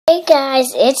guys,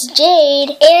 it's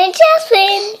Jade and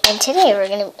Jasmine, and today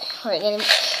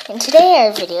today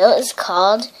our video is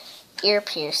called ear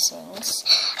piercings.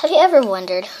 Have you ever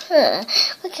wondered,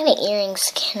 what kind of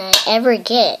earrings can I ever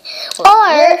get?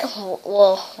 We're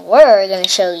going to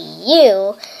show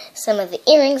you some of the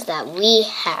earrings that we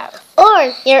have.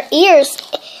 Or your ears,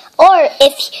 or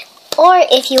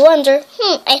if you wonder,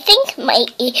 I think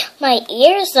my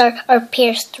ears are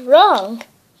pierced wrong.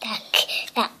 That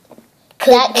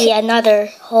could be another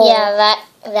hole. Yeah,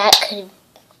 that could.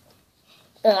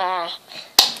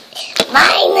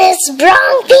 Mine is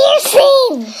wrong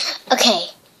piercing.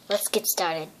 Okay, let's get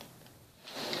started.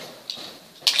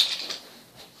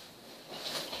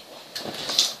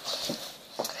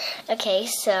 Okay,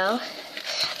 so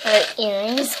our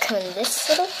earrings come in this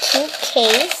little cute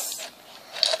case.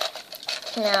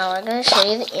 Now we're going to show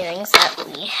you the earrings that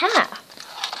we have.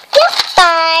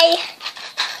 Bye.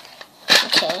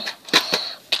 Okay.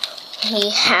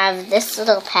 We have this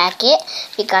little packet.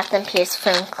 We got them pierced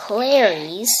from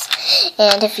Clary's.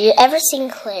 And if you've ever seen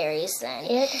Clary's,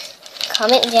 then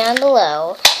comment down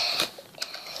below.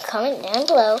 Comment down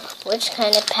below which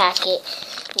kind of packet,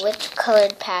 which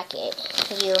colored packet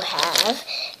you have,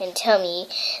 and tell me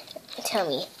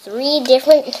 3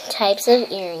 different types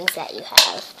of earrings that you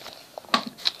have.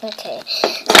 Okay,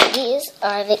 so these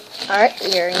are our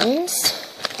earrings.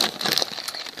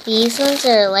 These ones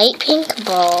are light pink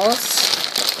balls,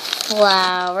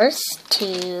 flowers,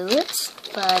 tulips,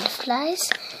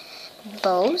 butterflies,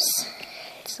 bows,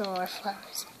 some more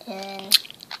flowers, and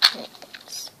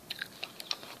rings.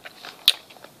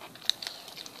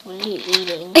 What are you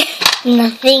eating?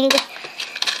 Nothing.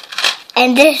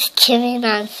 And there's chewing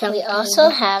on something. We also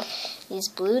have these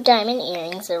blue diamond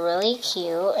earrings. They're really cute,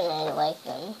 and I like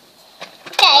them.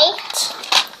 Okay.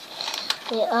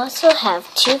 We also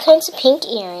have 2 kinds of pink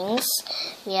earrings.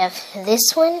 We have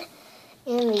this one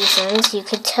and these ones. You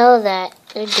could tell that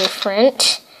they're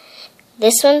different.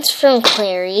 This one's from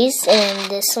Clary's, and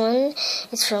this one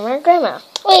is from our grandma.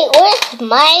 Wait, where's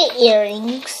my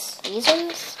earrings? These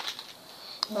ones.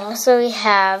 And also we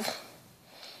have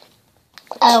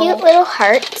cute little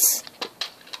hearts.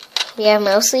 We have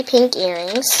mostly pink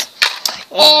earrings.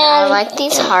 And I like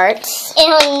these hearts.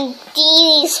 And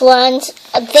these ones,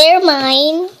 they're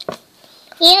mine.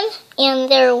 And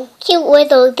they're cute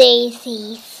little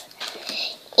daisies.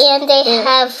 And they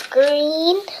have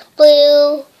green,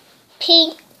 blue,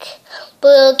 pink,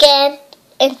 blue again,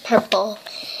 and purple.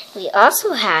 We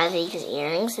also have these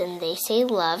earrings, and they say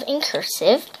love in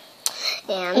cursive.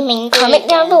 And comment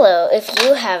down below if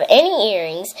you have any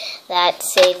earrings that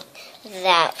say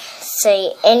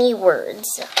any words.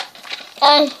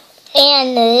 And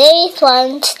these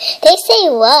ones, they say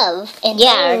love, and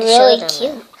yeah, they're really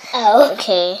cute. Oh.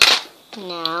 Okay,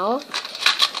 now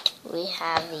we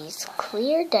have these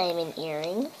clear diamond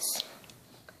earrings.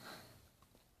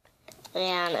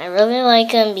 And I really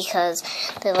like them because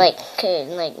they could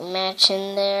match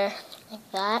in there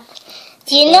like that.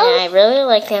 Do you know? And I really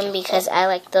like them because I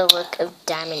like the look of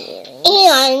diamond earrings.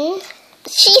 And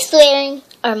she's wearing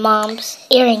our mom's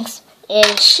earrings.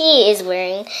 And she is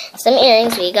wearing some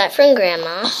earrings we got from our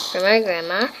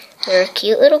grandma. They're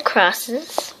cute little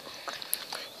crosses.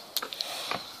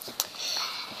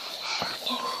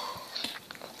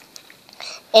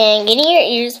 And getting your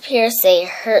ears pierced, they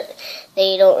hurt.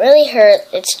 They don't really hurt.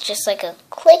 It's just like a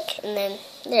click, and then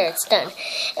there, it's done.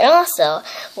 And also,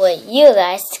 what you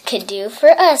guys could do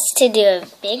for us to do a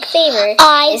big favor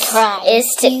is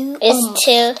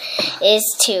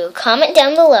to comment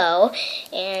down below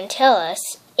and tell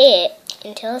us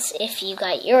if you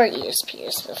got your ears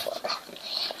pierced before.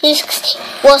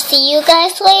 We'll see you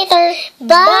guys later.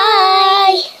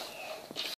 Bye.